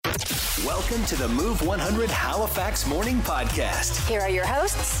Welcome to the Move 100 Halifax Morning Podcast. Here are your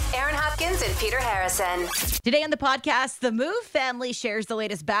hosts, Aaron Hopkins and Peter Harrison. Today on the podcast, the Move family shares the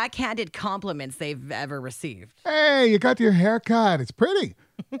latest backhanded compliments they've ever received. Hey, you got your hair cut. It's pretty.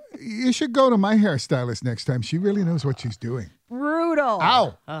 You should go to my hairstylist next time. She really knows what she's doing. Brutal.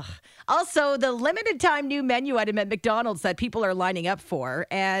 Ow. Ugh. Also, the limited time new menu item at McDonald's that people are lining up for,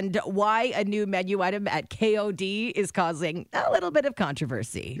 and why a new menu item at KOD is causing a little bit of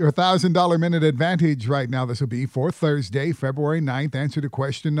controversy. Your $1,000 minute advantage right now, this will be for Thursday, February 9th. Answer to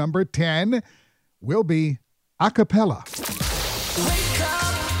question number 10 will be a cappella. Wake up.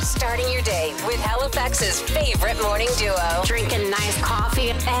 Starting your day with Halifax's favorite morning duo. Drinking nice coffee.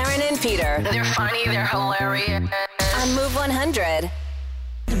 Aaron and Peter. They're funny. They're hilarious. On Move 100.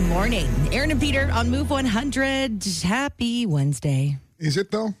 Good morning. Aaron and Peter on Move 100. Happy Wednesday. Is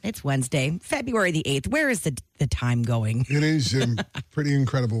it, though? It's Wednesday, February the 8th. Where is the time going? It is pretty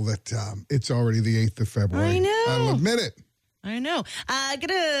incredible that it's already the 8th of February. I know. I'll admit it. I know.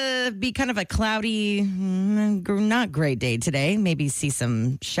 Gonna be kind of a cloudy, not great day today. Maybe see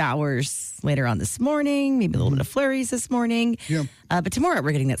some showers later on this morning. Maybe a little bit of flurries this morning. Yeah. But tomorrow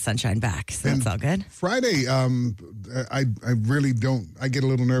we're getting that sunshine back, so that's all good. Friday, I really don't. I get a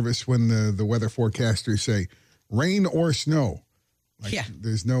little nervous when the weather forecasters say rain or snow. Yeah.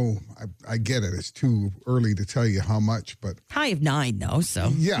 There's no. I get it. It's too early to tell you how much, but High of 9, though,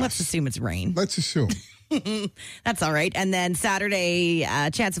 so Yes. let's assume it's rain. let's assume. That's all right. And then Saturday,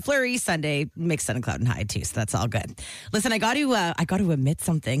 chance of flurry. Sunday, mixed sun and cloud and high too. So that's all good. Listen, I got to admit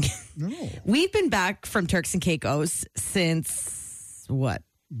something. No. We've been back from Turks and Caicos since what?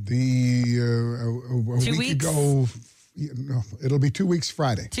 A 2 week weeks? ago. No, it'll be 2 weeks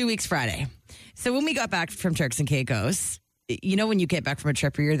Friday. 2 weeks Friday. So when we got back from Turks and Caicos, you know, when you get back from a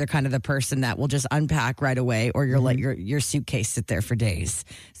trip, you're either kind of the person that will just unpack right away, or you're let your suitcase sit there for days.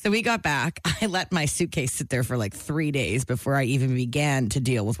 So we got back. I let my suitcase sit there for like 3 days before I even began to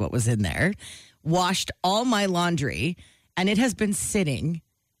deal with what was in there. Washed all my laundry, and it has been sitting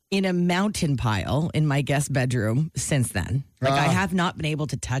in a mountain pile in my guest bedroom since then. Like I have not been able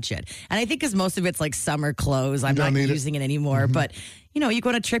to touch it. And I think because most of it's like summer clothes, I'm not using it anymore. But, you know, you go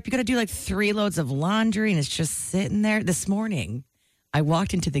on a trip, you got to do like 3 loads of laundry and it's just sitting there. This morning, I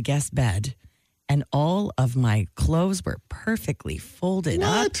walked into the guest bed and all of my clothes were perfectly folded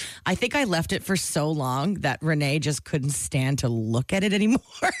up. I think I left it for so long that Renee just couldn't stand to look at it anymore.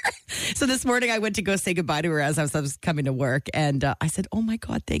 So this morning I went to go say goodbye to her as I was coming to work. And I said, oh my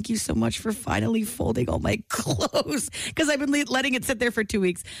God, thank you so much for finally folding all my clothes. Because I've been letting it sit there for 2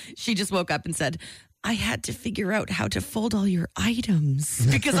 weeks. She just woke up and said, I had to figure out how to fold all your items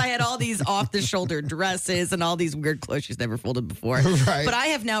because I had all these off-the-shoulder dresses and all these weird clothes she's never folded before. Right. But I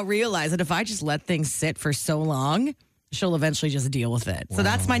have now realized that if I just let things sit for so long, she'll eventually just deal with it. So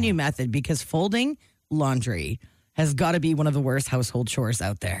that's my new method, because folding laundry has got to be one of the worst household chores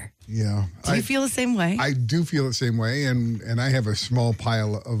out there. Yeah. Do you feel the same way? I do feel the same way, and I have a small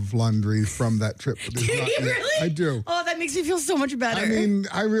pile of laundry from that trip. Do you really? I do. Oh, that makes me feel so much better. I mean,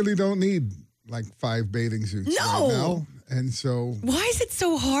 I really don't need like 5 bathing suits No. right now. And so... Why is it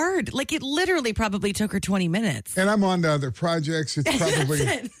so hard? Like, it literally probably took her 20 minutes. And I'm on to other projects. It's probably...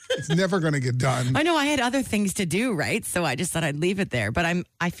 It's never going to get done. I know I had other things to do, right? So I just thought I'd leave it there. But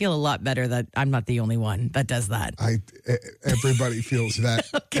I feel a lot better that I'm not the only one that does that. Everybody feels that.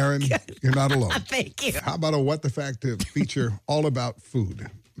 Okay, Aaron, good. You're not alone. Thank you. How about a What the Fact feature all about food?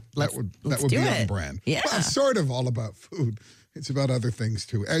 That would be on brand. Yeah. Well, sort of all about food. It's about other things,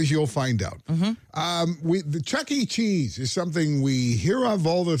 too, as you'll find out. The Chuck E. Cheese is something we hear of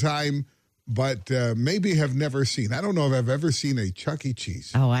all the time, but maybe have never seen. I don't know if I've ever seen a Chuck E.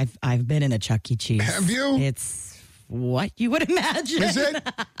 Cheese. Oh, I've been in a Chuck E. Cheese. Have you? It's what you would imagine. Is it?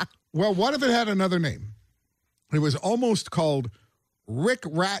 Well, what if it had another name? It was almost called Rick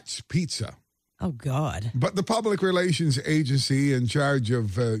Rat's Pizza. Oh, God. But the public relations agency in charge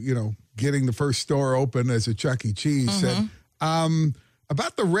of, getting the first store open as a Chuck E. Cheese said,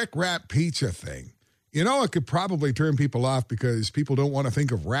 about the Rick Rat Pizza thing, it could probably turn people off because people don't want to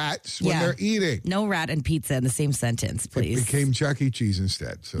think of rats when they're eating. No rat and pizza in the same sentence, please. It became Chuck E. Cheese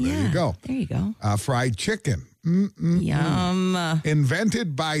instead. So there you go. There you go. Fried chicken. Yum.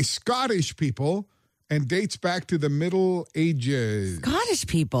 Invented by Scottish people and dates back to the Middle Ages. Scottish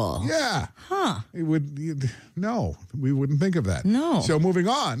people? Yeah. Huh. No, we wouldn't think of that. No. So moving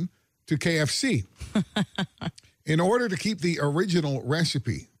on to KFC. In order to keep the original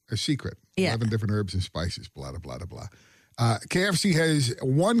recipe a secret, 11 different herbs and spices, blah, blah, blah, blah. KFC has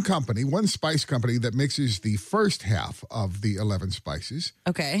one spice company that mixes the first half of the 11 spices.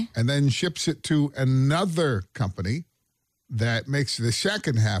 Okay. And then ships it to another company that makes the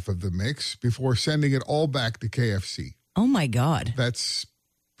second half of the mix before sending it all back to KFC. Oh, my God. That's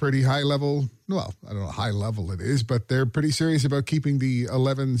pretty high level. Well, I don't know how high level it is, but they're pretty serious about keeping the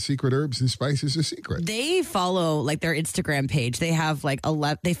 11 secret herbs and spices a secret. They follow like their Instagram page. They have like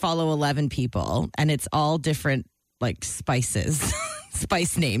 11, they follow 11 people and it's all different like spices,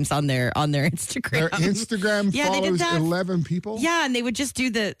 spice names on their Instagram. Their Instagram Yeah, they did follows that. 11 people? Yeah, and they would just do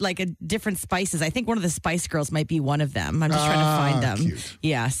the like a different spices. I think one of the Spice Girls might be one of them. I'm just trying to find them. Cute.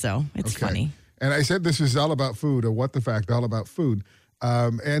 Yeah, so it's Okay. funny. And I said this is all about food, or what the fact, all about food.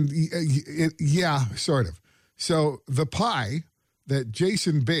 Yeah, sort of. So the pie that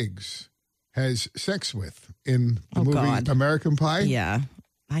Jason Biggs has sex with in the movie God. American Pie, Yeah,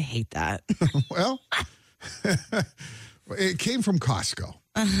 I hate that. well, it came from Costco.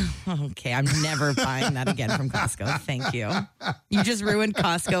 Okay, I'm never buying that again from Costco. Thank you. You just ruined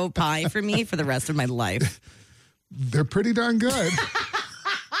Costco pie for me for the rest of my life. They're pretty darn good.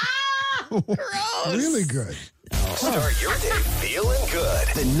 Really good. Start your day feeling good.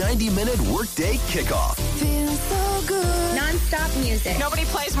 The 90-minute workday kickoff. Non-stop music. Nobody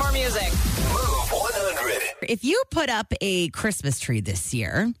plays more music. Move 100. If you put up a Christmas tree this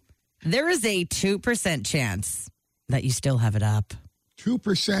year, there is a 2% chance that you still have it up.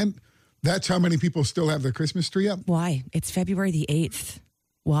 2%. That's how many people still have their Christmas tree up? Why? It's February the 8th.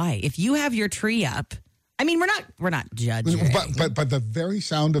 Why? If you have your tree up, I mean, we're not judging. But the very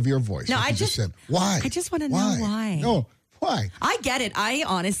sound of your voice. No, like I you just- said. Why? I just wanna know why. No, why? I get it. I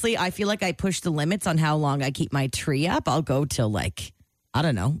honestly feel like I push the limits on how long I keep my tree up. I'll go till like, I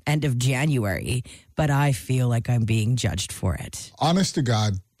don't know, end of January, but I feel like I'm being judged for it. Honest to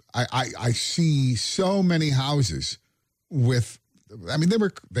God, I see so many houses with. I mean, they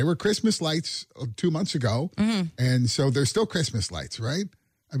were Christmas lights 2 months ago, and so they're still Christmas lights, right?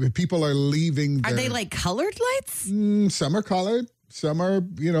 I mean, people are leaving. Are they like colored lights? Some are colored, some are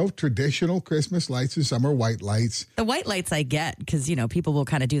traditional Christmas lights, and some are white lights. The white lights I get because, people will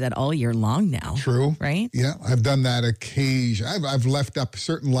kind of do that all year long now. True, Right? Yeah, I've done that occasionally. I've left up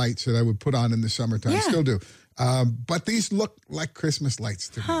certain lights that I would put on in the summertime. Yeah. Still do. But these look like Christmas lights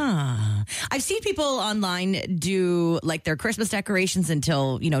to me. I've seen people online do like their Christmas decorations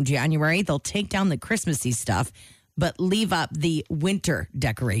until, January. They'll take down the Christmassy stuff, but leave up the winter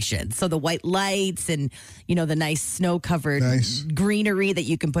decorations. So the white lights and, the nice snow-covered greenery that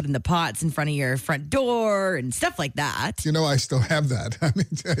you can put in the pots in front of your front door and stuff like that. I still have that. I mean,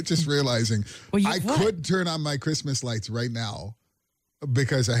 just realizing Well, I could turn on my Christmas lights right now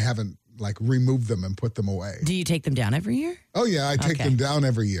because I haven't removed them and put them away. Do you take them down every year? Oh, yeah, I take Okay. them down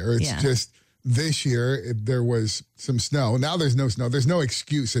every year. It's Yeah. just this year there was some snow. Now there's no snow. There's no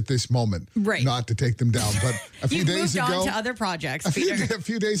excuse at this moment Right. not to take them down. But a few You've days moved ago, on to other projects, a few, Peter. a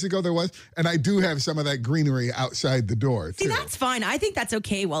few days ago there was, and I do have some of that greenery outside the door See, too. that's fine. I think that's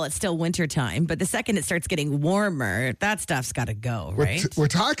okay while it's still wintertime. But the second it starts getting warmer, that stuff's got to go, right? We're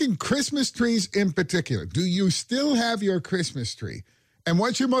talking Christmas trees in particular. Do you still have your Christmas tree? And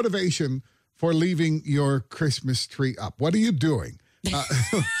what's your motivation for leaving your Christmas tree up? What are you doing?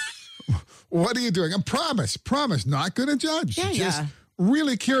 What are you doing? And promise, not going to judge. Yeah, Just yeah.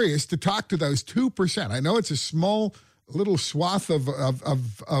 really curious to talk to those 2%. I know it's a small little swath of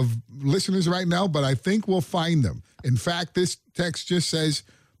listeners right now, but I think we'll find them. In fact, this text just says,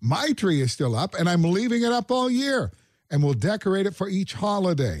 my tree is still up and I'm leaving it up all year and we'll decorate it for each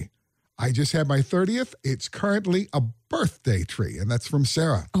holiday. I just had my 30th. It's currently a birthday tree, and that's from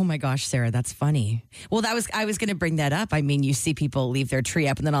Sarah. Oh my gosh, Sarah, that's funny. Well, I was going to bring that up. I mean, you see people leave their tree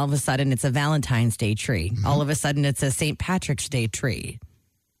up, and then all of a sudden it's a Valentine's Day tree. Mm-hmm. All of a sudden it's a St. Patrick's Day tree.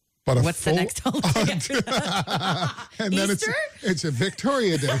 But a What's the next holiday after that? And then Easter? it's a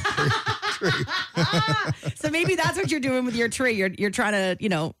Victoria Day tree. So maybe that's what you're doing with your tree. You're trying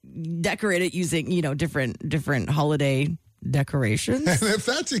to decorate it using different holiday decorations. And if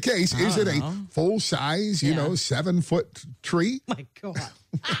that's the case, is it a full size, 7-foot tree? My God.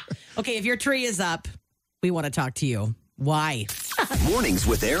 Okay, if your tree is up, we want to talk to you. Why? Mornings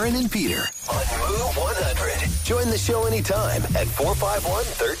with Aaron and Peter on Move 100. Join the show anytime at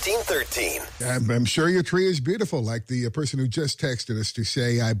 451-1313. I'm sure your tree is beautiful, like the person who just texted us to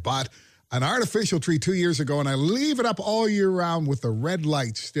say, I bought an artificial tree 2 years ago and I leave it up all year round with the red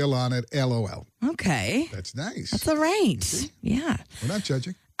light still on it. LOL. Okay. That's nice. That's all right. Yeah. We're not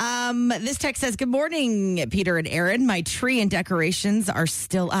judging. This text says, good morning, Peter and Aaron. My tree and decorations are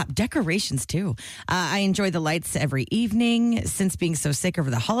still up. Decorations, too. I enjoy the lights every evening. Since being so sick over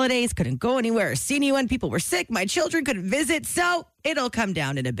the holidays, couldn't go anywhere or see anyone. People were sick. My children couldn't visit. So It'll come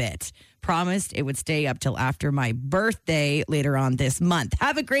down in a bit. Promised it would stay up till after my birthday later on this month.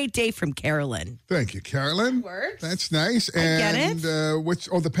 Have a great day from Carolyn. Thank you, Carolyn. Works. That's nice. get And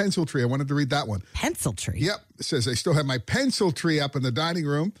the pencil tree. I wanted to read that one. Pencil tree? Yep. It says I still have my pencil tree up in the dining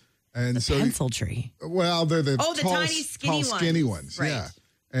room. And Pencil tree? Well, they're the the tall, tiny, skinny tall, skinny ones. ones. Right. Yeah.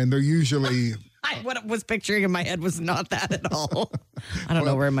 And they're usually... What I was picturing in my head was not that at all. I don't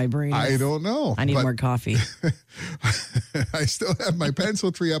know where my brain is. I don't know. I need more coffee. I still have my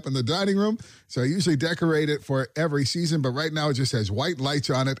pencil tree up in the dining room, so I usually decorate it for every season, but right now it just has white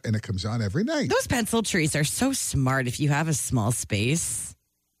lights on it, and it comes on every night. Those pencil trees are so smart if you have a small space.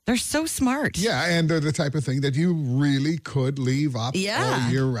 They're so smart. Yeah, and they're the type of thing that you really could leave up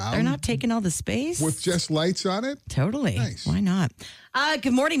all year round. They're not taking all the space. With just lights on it? Totally. Nice. Why not?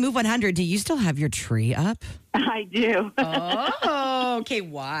 Good morning, Move 100. Do you still have your tree up? I do. Oh, okay.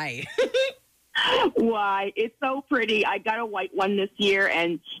 Why? Why? It's so pretty. I got a white one this year,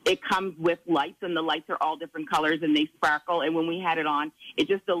 and it comes with lights, and the lights are all different colors, and they sparkle. And when we had it on, it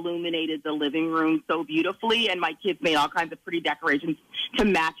just illuminated the living room so beautifully, and my kids made all kinds of pretty decorations to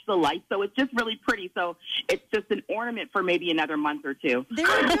match the lights. So it's just really pretty. So it's just an ornament for maybe another month or two. There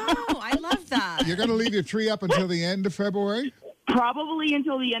you go. I love that. You're going to leave your tree up until the end of February? Probably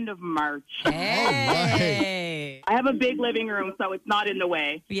until the end of March. Hey. I have a big living room, so it's not in the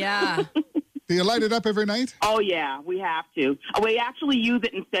way. Yeah. Do you light it up every night? Oh, yeah, we have to. We actually use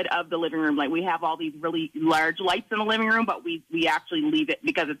it instead of the living room. Like, we have all these really large lights in the living room, but we actually leave it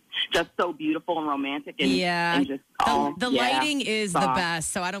because it's just so beautiful and romantic. And, and just, the lighting is the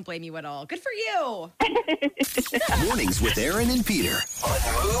best, so I don't blame you at all. Good for you. Mornings with Aaron and Peter on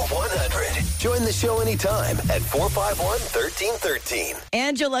Move 100. Join the show anytime at 451-1313.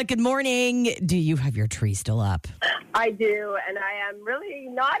 Angela, good morning. Do you have your tree still up? I do, and I am really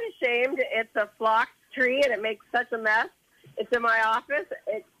not ashamed. It's a flocked tree, and it makes such a mess. It's in my office.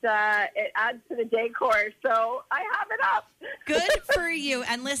 It adds to the decor, so I have it up. Good for you.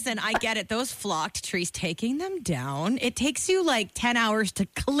 And listen, I get it. Those flocked trees, taking them down, it takes you like 10 hours to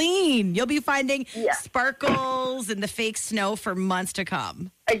clean. You'll be finding sparkles and the fake snow for months to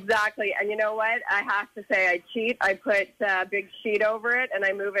come. Exactly. And you know what? I have to say I cheat. I put a big sheet over it, and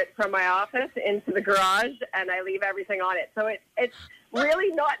I move it from my office into the garage, and I leave everything on it. So it's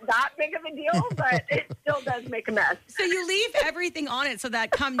really not that big of a deal, but it still does make a mess. So you leave everything on it so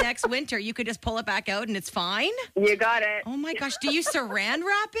that come next winter, you could just pull it back out and it's fine? You got it. Oh my gosh. Do you saran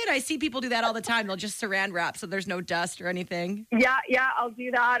wrap it? I see people do that all the time. They'll just saran wrap so there's no dust or anything. Yeah, I'll do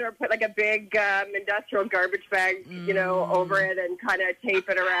that, or put like a big industrial garbage bag, over it and kind of tape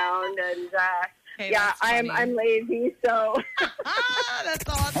it around. And hey, I'm lazy, so. That's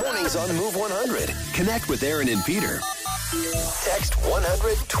awesome. Mornings on Move 100. Connect with Aaron and Peter. Text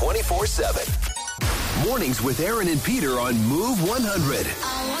 100 24/7. Mornings with Aaron and Peter on Move 100.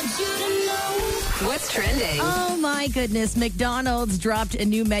 I want you to know what's trending. Oh my goodness. McDonald's dropped a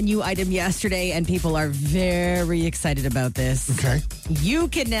new menu item yesterday, and people are very excited about this. Okay. You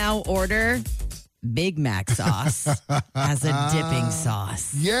can now order Big Mac sauce as a dipping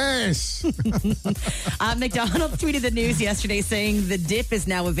sauce. Yes. McDonald's tweeted the news yesterday saying the dip is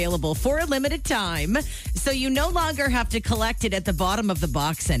now available for a limited time, so you no longer have to collect it at the bottom of the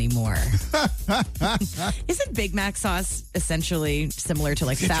box anymore. Isn't Big Mac sauce essentially similar to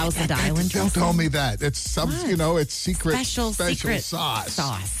like Thousand Island Don't dressing? tell me that. It's some, it's secret secret sauce.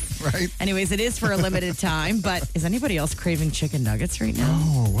 Right? Anyways, it is for a limited time, but is anybody else craving chicken nuggets right now?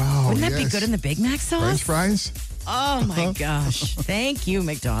 Oh, wow. Wouldn't that be good in the Big Mac sauce? French fries? Oh, my gosh. Thank you,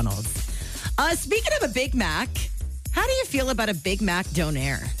 McDonald's. Speaking of a Big Mac, how do you feel about a Big Mac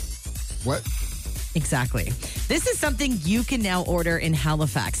Donair? What? Exactly. This is something you can now order in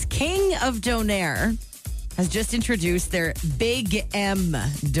Halifax. King of Donair has just introduced their Big M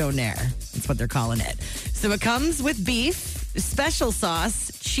Donair. That's what they're calling it. So it comes with beef, special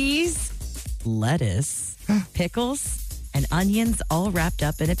sauce, cheese, lettuce, pickles, and onions all wrapped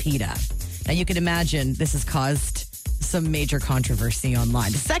up in a pita. Now you can imagine this has caused some major controversy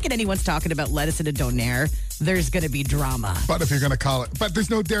online. The second anyone's talking about lettuce in a Donair, there's going to be drama. But if you're going to call it, but there's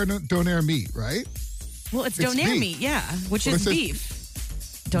no Donair meat, right? Well, it's Donair beef. meat, yeah, which is beef.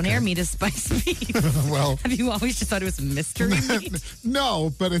 Donair meat is spiced beef. Well, have you always just thought it was mystery meat?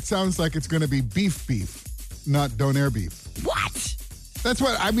 No, but it sounds like it's going to be beef, not Donair beef. What? That's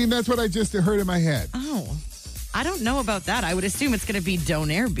what I just heard in my head. Oh, I don't know about that. I would assume it's going to be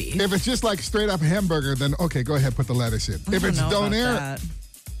Donair beef. If it's just like straight up hamburger, then okay, go ahead, put the lettuce in. If it's Donair.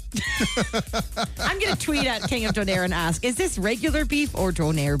 I'm going to tweet at King of Donair and ask, is this regular beef or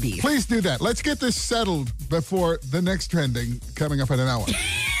Donair beef? Please do that. Let's get this settled before the next trending coming up in an hour.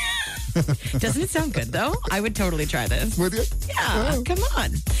 Doesn't it sound good, though? I would totally try this. Would you? Yeah, come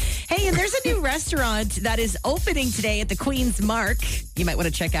on. Hey, and there's a new restaurant that is opening today at the Queen's Mark. You might want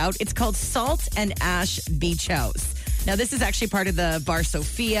to check out. It's called Salt and Ash Beach House. Now, this is actually part of the Bar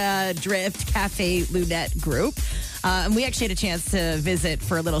Sophia Drift Cafe Lunette group. And we actually had a chance to visit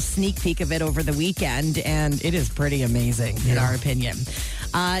for a little sneak peek of it over the weekend, and it is pretty amazing, in our opinion.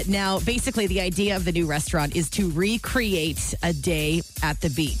 Now, basically, the idea of the new restaurant is to recreate a day at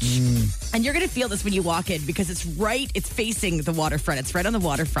the beach. And you're going to feel this when you walk in because it's facing the waterfront. It's right on the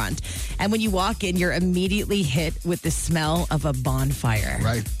waterfront. And when you walk in, you're immediately hit with the smell of a bonfire.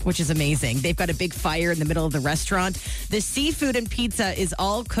 Right. Which is amazing. They've got a big fire in the middle of the restaurant. The seafood and pizza is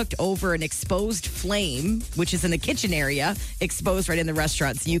all cooked over an exposed flame, which is in the kitchen area, exposed right in the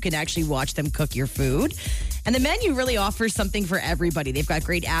restaurant. So you can actually watch them cook your food. And the menu really offers something for everybody. They've got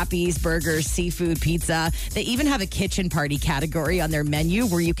great appies, burgers, seafood, pizza. They even have a kitchen party category on their menu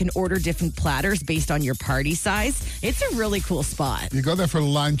where you can order different platters based on your party size. It's a really cool spot. You go there for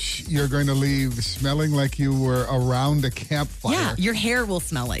lunch, you're going to leave smelling like you were around a campfire. Yeah, your hair will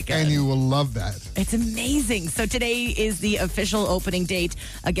smell like it. And you will love that. It's amazing. So today is the official opening date.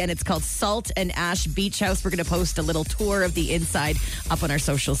 Again, it's called Salt and Ash Beach House. We're going to post a little tour of the inside up on our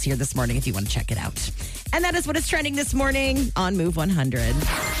socials here this morning if you want to check it out. And that is what is trending this morning on Move 100.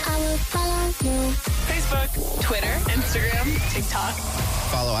 Facebook, Twitter, Instagram, TikTok.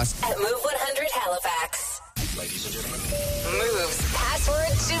 Follow us at Move 100 Halifax. Ladies and gentlemen, Move's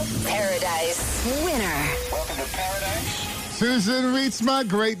password to paradise winner. welcome to paradise. Susan Rietzma,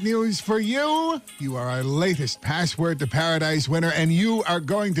 great news for you. You are our latest Password to Paradise winner, and you are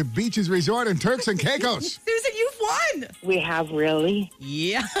going to Beaches Resort in Turks and Caicos. Susan, you've won. We have really?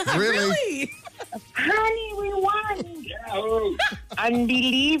 Yeah, Really? Honey, we won.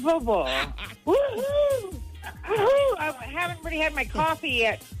 Unbelievable. Woohoo! Woohoo! I haven't really had my coffee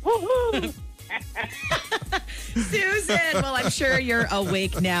yet. Woohoo! Susan, well, I'm sure you're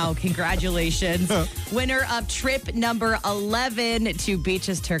awake now. Congratulations. Winner of trip number 11 to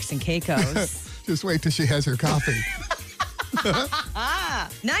Beaches, Turks and Caicos. Just wait till she has her coffee.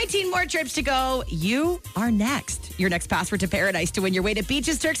 19 more trips to go. You are next. Your next password to paradise to win your way to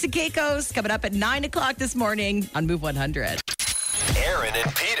Beaches, Turks and Caicos. Coming up at 9 o'clock this morning on Move 100. Aaron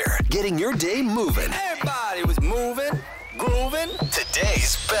and Peter getting your day moving. Everybody was moving, grooving.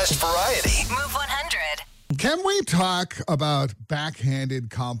 Today's best variety. Move 100. Can we talk about backhanded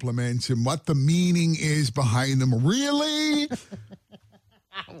compliments and what the meaning is behind them? Really?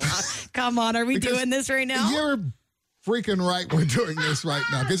 Come on, are we doing this right now? You're freaking right we're doing this right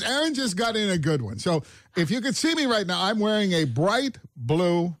now because Aaron just got in a good one. So if you could see me right now, I'm wearing a bright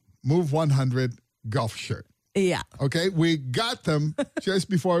blue Move 100 golf shirt. Yeah. Okay, we got them just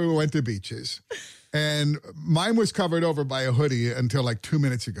before we went to Beaches. And mine was covered over by a hoodie until like 2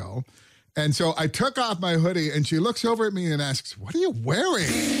 minutes ago. And so I took off my hoodie and she looks over at me and asks, "What are you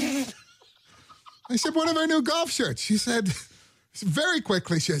wearing?" I said, "One of our new golf shirts." She said, very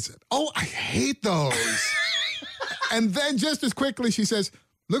quickly, she said, "Oh, I hate those." And then just as quickly, she says,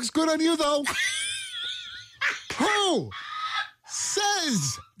 "Looks good on you, though." Who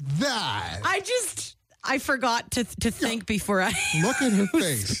says that? I forgot to think before I... Look at her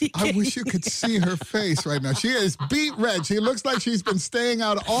face. I wish you could see her face right now. She is beet red. She looks like she's been staying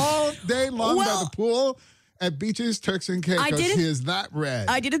out all day long by the pool at Beaches, Turks and Caicos. She is that red.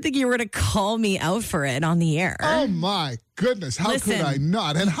 I didn't think you were going to call me out for it on the air. Oh, my goodness. How could I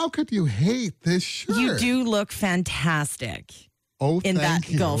not? And how could you hate this shirt? You do look fantastic in that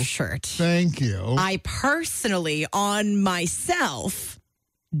golf shirt. Thank you. I personally, on myself,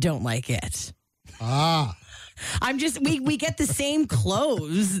 don't like it. I'm just, we get the same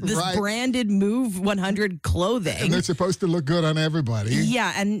clothes, this branded Move 100 clothing. And they're supposed to look good on everybody.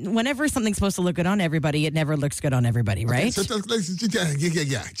 Yeah, and whenever something's supposed to look good on everybody, it never looks good on everybody, right? Okay, so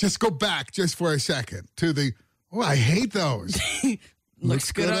just go back just for a second to the, I hate those.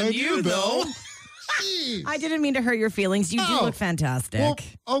 Looks good on you, though. I didn't mean to hurt your feelings. You do look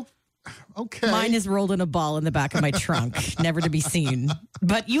fantastic. Well, okay. Mine is rolled in a ball in the back of my trunk, never to be seen.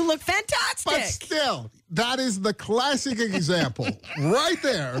 But you look fantastic. But still, that is the classic example right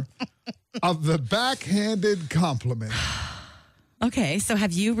there of the backhanded compliment. Okay, so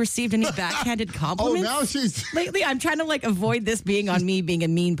have you received any backhanded compliments? Now she's... Lately, I'm trying to avoid this being on me being a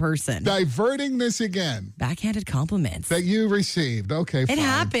mean person. Diverting this again. Backhanded compliments. That you received. Okay, fine. It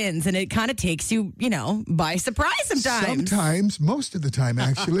happens, and it kind of takes you, by surprise sometimes. Sometimes, most of the time,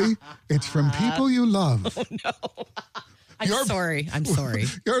 actually, it's from people you love. Oh, no. I'm sorry.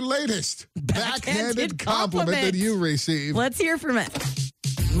 Your latest backhanded compliment that you received. Let's hear from it.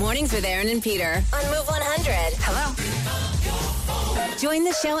 Mornings with Aaron and Peter on Move 100. Hello. Join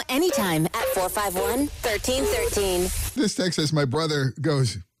the show anytime at 451-1313. This text says, my brother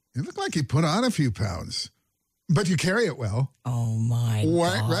goes, you look like you put on a few pounds, but you carry it well. Oh, my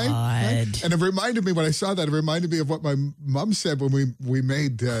God. Right? And it reminded me, when I saw that, it reminded me of what my mom said when we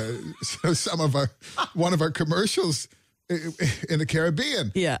made one of our commercials in the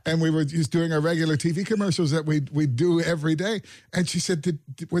Caribbean. Yeah. And we were just doing our regular TV commercials that we do every day. And she said,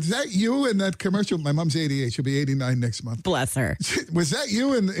 was that you in that commercial? My mom's 88. She'll be 89 next month. Bless her. Was that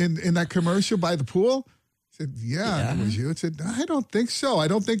you in that commercial by the pool? I said, yeah, it was you. I said, I don't think so. I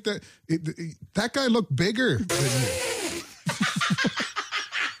don't think that that guy looked bigger than you.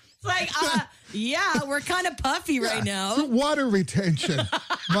 It's like, yeah, we're kind of puffy right now. Water retention,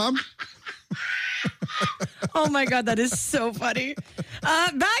 Mom. Oh, my God, that is so funny.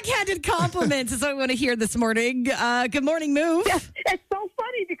 Backhanded compliments is what I want to hear this morning. Good morning, Move. Yes, it's so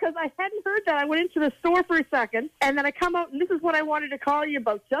funny because I hadn't heard that. I went into the store for a second, and then I come out, and this is what I wanted to call you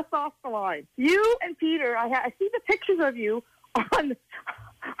about just off the line. You and Peter, I see the pictures of you on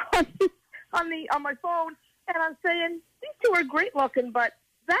my phone, and I'm saying, these two are great looking, but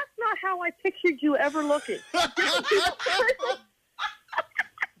that's not how I pictured you ever looking. Did you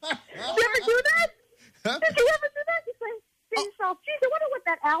ever do that? Did you ever do that? You say to yourself, geez, I wonder what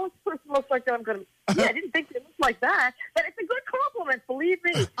that Alex person looks like that I'm going to... Yeah, I didn't think it looked like that. But it's a good compliment, believe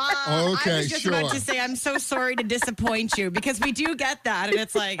me. Okay, I was just about to say, I'm so sorry to disappoint you, because we do get that, and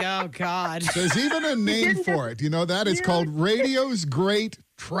it's like, oh, God. There's even a name for it. You know that? It's called radio's great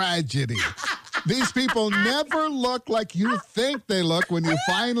tragedy. These people never look like you think they look when you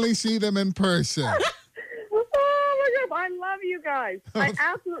finally see them in person. Oh, my God. I love you guys. I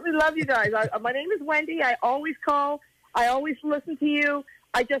absolutely love you guys. My name is Wendy. I always call. I always listen to you.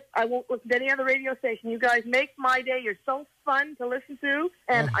 I won't listen to any other radio station. You guys make my day. You're so fun to listen to,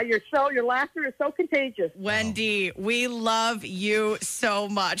 and your laughter is so contagious. Wendy, we love you so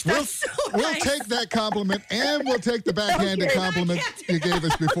much. That's We'll nice. take that compliment, and we'll take the backhanded compliment you gave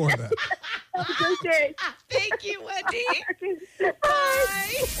us before that. Have a great day. Thank you, Wendy.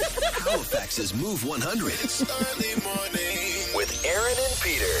 Bye. Halifax's Move 100. It's early morning with Aaron and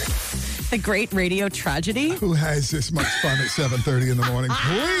Peter. The great radio tragedy. Who has this much fun at 7:30 in the morning?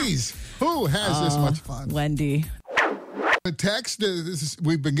 Please. Who has this much fun? Wendy. The text,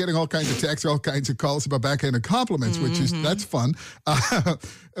 we've been getting all kinds of texts, all kinds of calls about backhanded compliments, which is, that's fun. A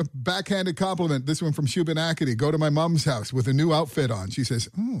backhanded compliment, this one from Shubenacadie. Go to my mom's house with a new outfit on. She says,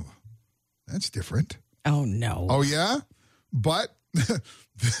 oh, that's different. Oh, no. Oh, yeah? But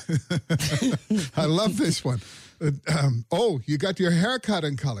I love this one. You got your hair cut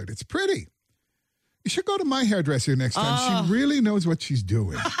and colored. It's pretty. You should go to my hairdresser next time. She really knows what she's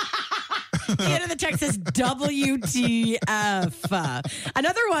doing. The end of the text says WTF.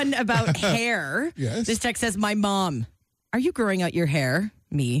 Another one about hair. Yes. This text says, my mom. Are you growing out your hair?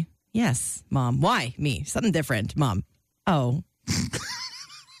 Me. Yes, Mom. Why? Me. Something different. Mom. Oh.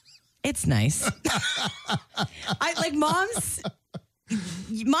 It's nice.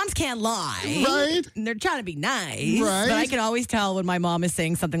 Moms can't lie. Right. And they're trying to be nice. Right. But I can always tell when my mom is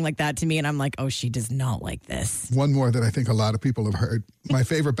saying something like that to me, and I'm like, oh, she does not like this. One more that I think a lot of people have heard. My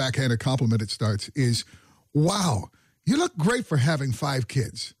favorite backhanded compliment, it starts, is, wow, you look great for having 5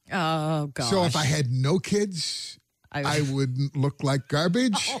 kids. Oh, gosh. So if I had no kids, I wouldn't look like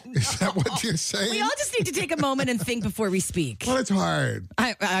garbage? Oh, no. Is that what you're saying? We all just need to take a moment and think before we speak. Well, it's hard.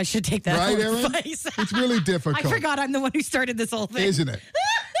 I should take that right, Aaron? advice. It's really difficult. I forgot I'm the one who started this whole thing. Isn't it?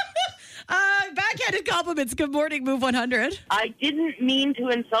 Backhanded compliments. Good morning, Move 100. I didn't mean to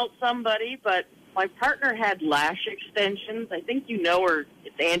insult somebody, but my partner had lash extensions. I think you know her.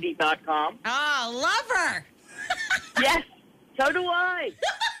 It's Andy.com. Love her. Yes, so do I.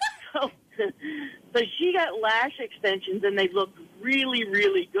 So she got lash extensions, and they looked really,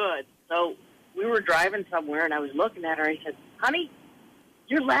 really good. So we were driving somewhere, and I was looking at her. I said, honey,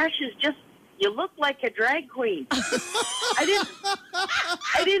 your lashes you look like a drag queen. I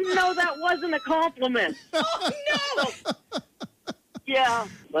didn't know that wasn't a compliment. Oh, no. Yeah,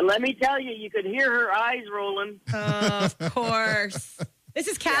 but let me tell you, you could hear her eyes rolling. Of course. This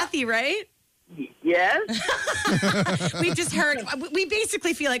is Kathy, right? Yes. We've just heard. We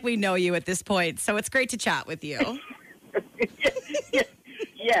basically feel like we know you at this point, so it's great to chat with you.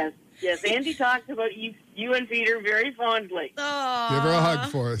 Yes. Andy talked about you and Peter very fondly. Oh, give her a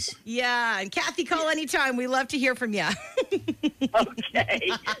hug for us. Yeah, and Kathy, call anytime. We love to hear from you.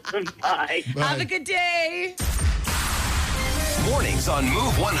 Okay. Bye. Have a good day. Mornings on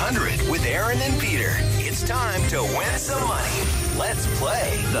Move 100 with Aaron and Peter. It's time to win some money. Let's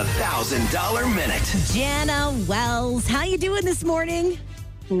play the $1,000 Minute. Jana Wells, how you doing this morning?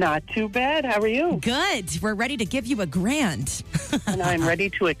 Not too bad. How are you? Good. We're ready to give you a grand. And I'm ready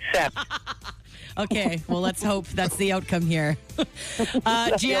to accept. Okay, well, let's hope that's the outcome here.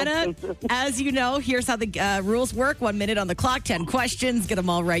 Gianna, as you know, here's how the rules work. 1 minute on the clock, 10 questions. Get them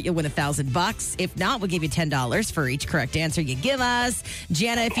all right, you'll win $1,000. If not, we'll give you $10 for each correct answer you give us.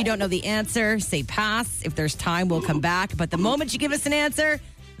 Gianna, if you don't know the answer, say pass. If there's time, we'll come back. But the moment you give us an answer,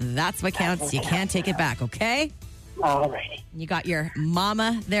 that's what counts. You can't take it back, okay? All righty. You got your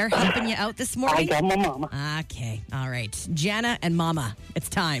mama there helping you out this morning? I got my mama. Okay. All right. Gianna and mama, it's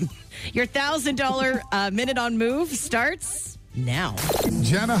time. Your $1,000 minute on move starts now.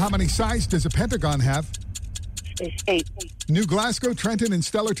 Gianna, how many sides does a pentagon have? It's 8. New Glasgow, Trenton, and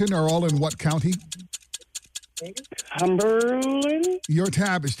Stellarton are all in what county? Cumberland? Your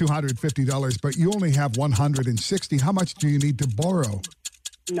tab is $250, but you only have $160. How much do you need to borrow?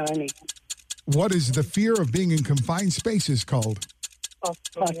 90. What is the fear of being in confined spaces called?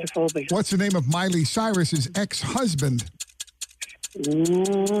 Claustrophobia. What's the name of Miley Cyrus's ex-husband?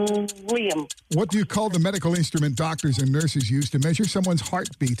 Liam. What do you call the medical instrument doctors and nurses use to measure someone's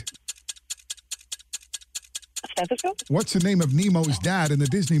heartbeat? Stethoscope? What's the name of Nemo's dad in the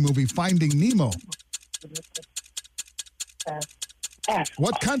Disney movie Finding Nemo? F.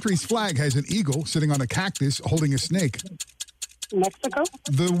 What country's flag has an eagle sitting on a cactus holding a snake? Mexico?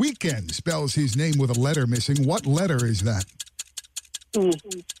 The Weeknd spells his name with a letter missing. What letter is that? E.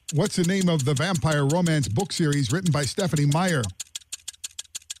 What's the name of the vampire romance book series written by Stephanie Meyer?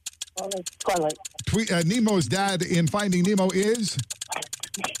 Twilight. Nemo's dad in Finding Nemo is?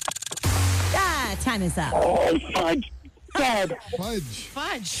 Time is up. Oh, fudge. Dead.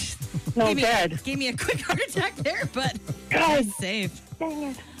 Fudge. No, dead. Gave me a quick heart attack there, but God. safe. Dang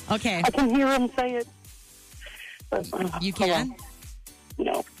it. Okay. I can hear him say it. But, You can?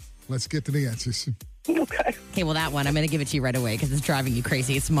 No. Let's get to the answers. Okay. Okay, well, that one, I'm going to give it to you right away because it's driving you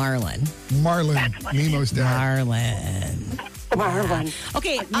crazy. It's Marlin. Marlin, Nemo's dad. Marlin.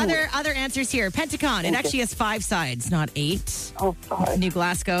 Okay, other answers here. Pentagon. It actually has 5 sides, not 8. Oh, God. New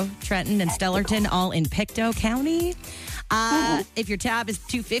Glasgow, Trenton, and Stellarton, all in Pictou County. If your tab is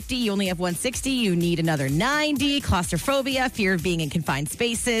 $250, you only have $160. You need another $90. Claustrophobia, fear of being in confined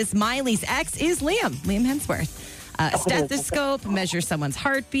spaces. Miley's ex is Liam Hemsworth. A stethoscope, measure someone's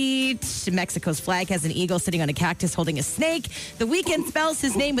heartbeat. Mexico's flag has an eagle sitting on a cactus holding a snake. The Weeknd spells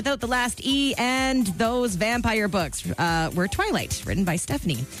his name without the last E. And those vampire books were Twilight, written by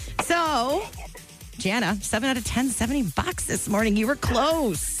Stephanie. So, Gianna, 7 out of 10, $70 this morning. You were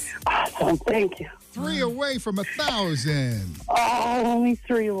close. Awesome. Thank you. 3 away from 1,000. Oh, only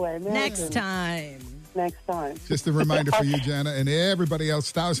 3 away. Man. Next time. Just a reminder for you, Gianna, and everybody else,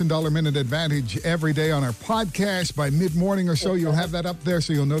 $1,000 minute advantage every day on our podcast. By mid-morning or so, you'll have that up there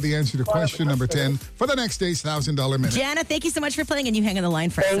so you'll know the answer to question number 10 for the next day's $1,000 minute. Gianna, thank you so much for playing, and you hang on the line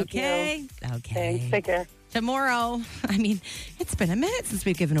for us, Thank okay? you. Okay. Thanks. Take care. Tomorrow, I mean, it's been a minute since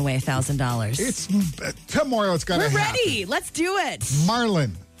we've given away $1,000. It's tomorrow. It's got to We're happen. ready. Let's do it.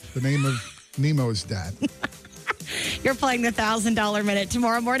 Marlin, the name of Nemo's dad. You're playing the $1,000 minute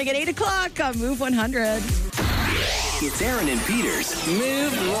tomorrow morning at 8 o'clock on Move 100. It's Aaron and Peter's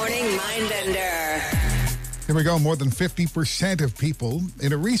Move Morning Mindbender. Here we go. More than 50% of people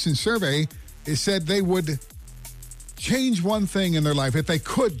in a recent survey said they would change one thing in their life. If they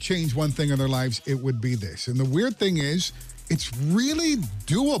could change one thing in their lives, it would be this. And the weird thing is, it's really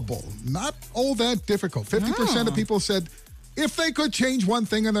doable. Not all that difficult. 50% of people said if they could change one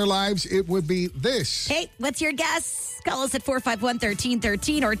thing in their lives, it would be this. Hey, what's your guess? Call us at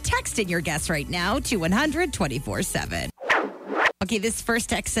 451-1313 or text in your guess right now to 100-24-7. Okay, this first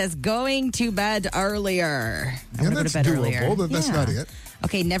text says going to bed earlier. Yeah, that's doable. That's not it.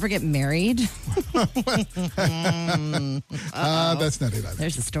 Okay, never get married. That's not it either.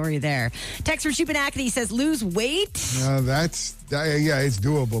 There's a story there. Text from Chupanacity says lose weight. Yeah, it's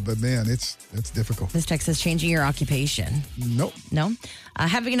doable, but man, that's difficult. This text says changing your occupation. Nope. No.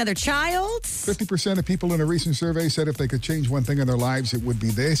 Having another child. 50% of people in a recent survey said if they could change one thing in their lives, it would be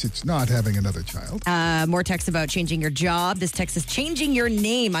this. It's not having another child. More text about changing your job. This text is changing your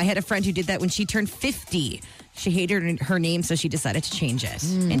name. I had a friend who did that when she turned 50. She hated her name, so she decided to change it.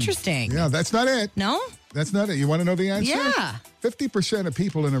 Interesting. Yeah, that's not it. No? That's not it. You want to know the answer? Yeah. 50% of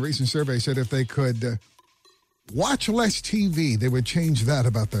people in a recent survey said if they could watch less TV, they would change that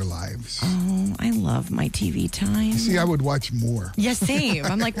about their lives. Oh, I love my TV time. See, I would watch more. Yeah, same.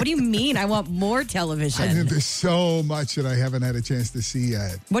 I'm like, what do you mean? I want more television. There's so much that I haven't had a chance to see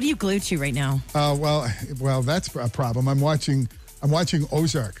yet. What are you glued to right now? Well, that's a problem. I'm watching I'm watching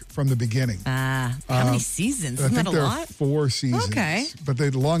Ozark from the beginning. How many seasons? I Isn't think that a there lot? are 4 seasons. Okay. But they're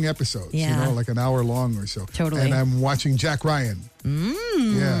long episodes, Yeah. like an hour long or so. Totally. And I'm watching Jack Ryan.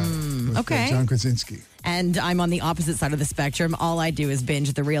 Yeah. With, Okay. John Krasinski. And I'm on the opposite side of the spectrum. All I do is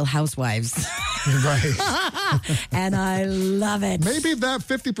binge The Real Housewives. Right. And I love it. Maybe that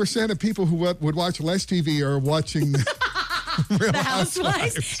 50% of people who would watch less TV are watching Real The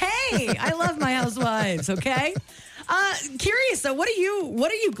Housewives. Housewives. Hey, I love my housewives, okay? Curious though, what are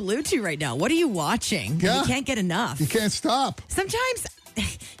you glued to right now? What are you watching? Yeah. You can't get enough. You can't stop. Sometimes,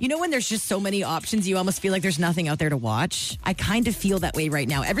 when there's just so many options, you almost feel like there's nothing out there to watch. I kind of feel that way right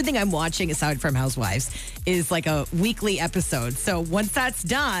now. Everything I'm watching, aside from Housewives, is like a weekly episode. So once that's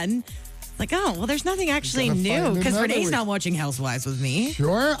done, it's like, oh, well, there's nothing actually Gotta new find because another Renee's week. not watching Housewives with me.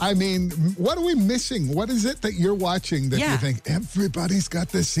 Sure. I mean, what are we missing? What is it that you're watching that Yeah. you think everybody's got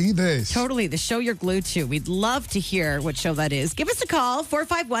to see this? Totally. The show you're glued to. We'd love to hear what show that is. Give us a call,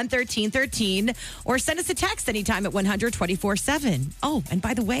 451-1313, or send us a text anytime at 100-24-7. Oh, and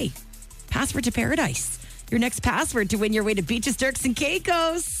by the way, Password to Paradise. Your next password to win your way to Beaches, Turks, and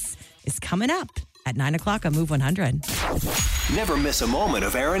Caicos is coming up at 9 o'clock on Move 100. Never miss a moment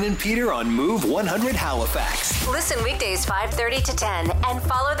of Aaron and Peter on Move 100 Halifax. Listen weekdays 5:30 to 10 and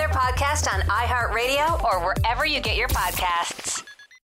follow their podcast on iHeartRadio or wherever you get your podcasts.